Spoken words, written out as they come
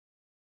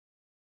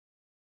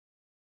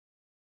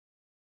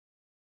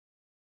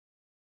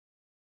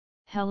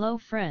Hello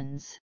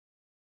friends.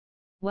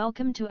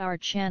 Welcome to our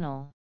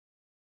channel.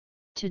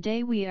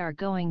 Today we are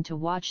going to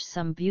watch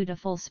some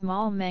beautiful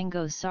small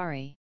mango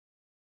saree.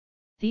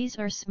 These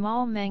are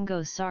small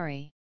mango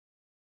saree.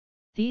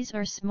 These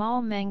are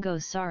small mango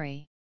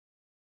saree.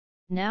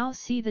 Now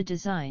see the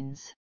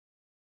designs.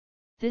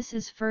 This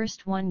is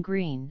first one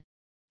green,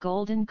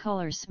 golden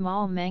color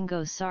small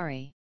mango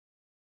saree.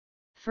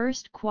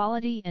 First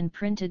quality and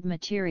printed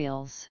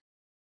materials.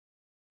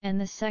 And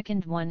the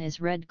second one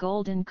is red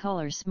golden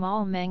color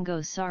small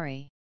mango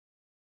saree.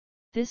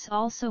 This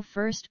also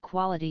first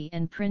quality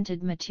and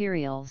printed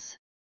materials.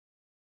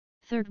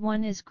 Third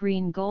one is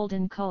green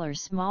golden color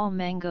small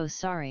mango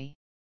saree.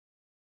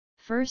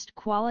 First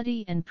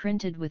quality and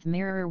printed with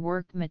mirror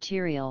work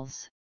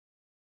materials.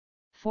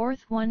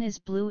 Fourth one is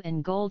blue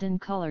and golden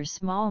color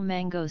small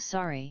mango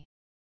saree.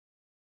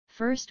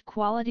 First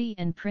quality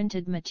and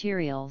printed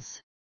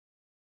materials.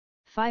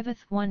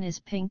 Fifth one is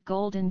pink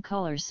golden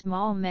color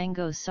small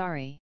mango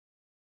saree.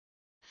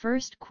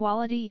 First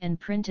quality and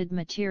printed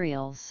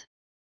materials.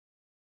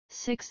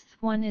 Sixth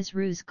one is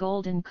rose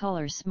golden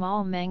color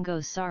small mango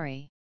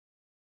saree.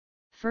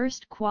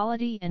 First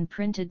quality and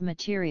printed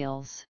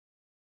materials.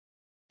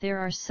 There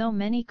are so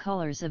many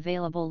colors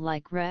available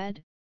like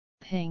red,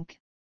 pink,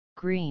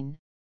 green,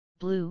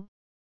 blue,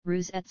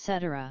 rose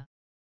etc.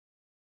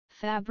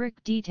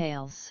 Fabric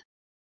details.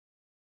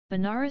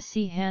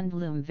 Banarasi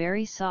Handloom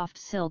very soft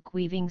silk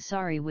weaving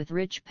saree with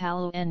rich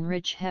pallu and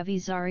rich heavy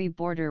zari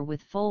border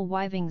with full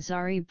wiwing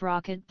zari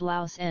brocket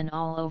blouse and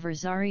all over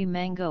zari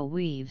mango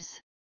weaves.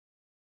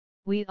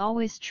 We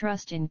always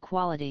trust in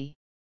quality.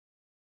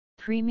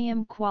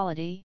 Premium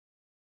quality.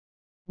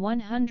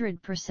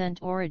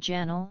 100%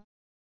 original.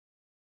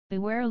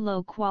 Beware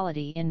low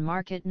quality in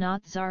market,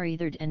 not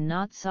zari-thered and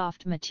not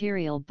soft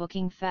material,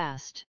 booking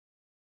fast.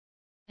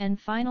 And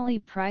finally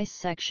price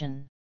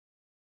section.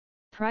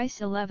 Price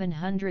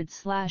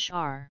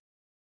 1100/R.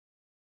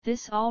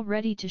 This all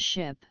ready to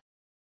ship.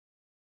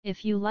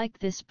 If you like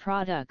this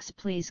products,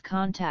 please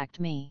contact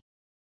me.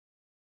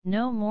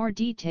 Know more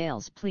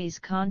details, please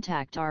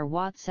contact our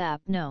WhatsApp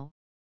no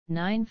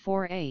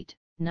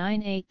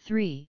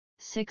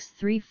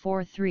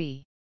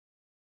 948-983-6343.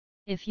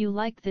 If you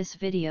like this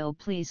video,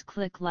 please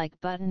click like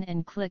button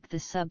and click the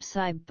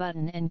subscribe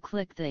button and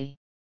click the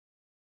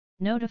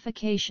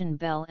notification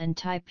bell and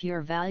type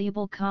your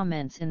valuable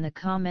comments in the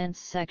comments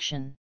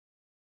section.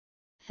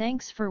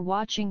 Thanks for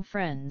watching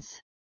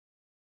friends.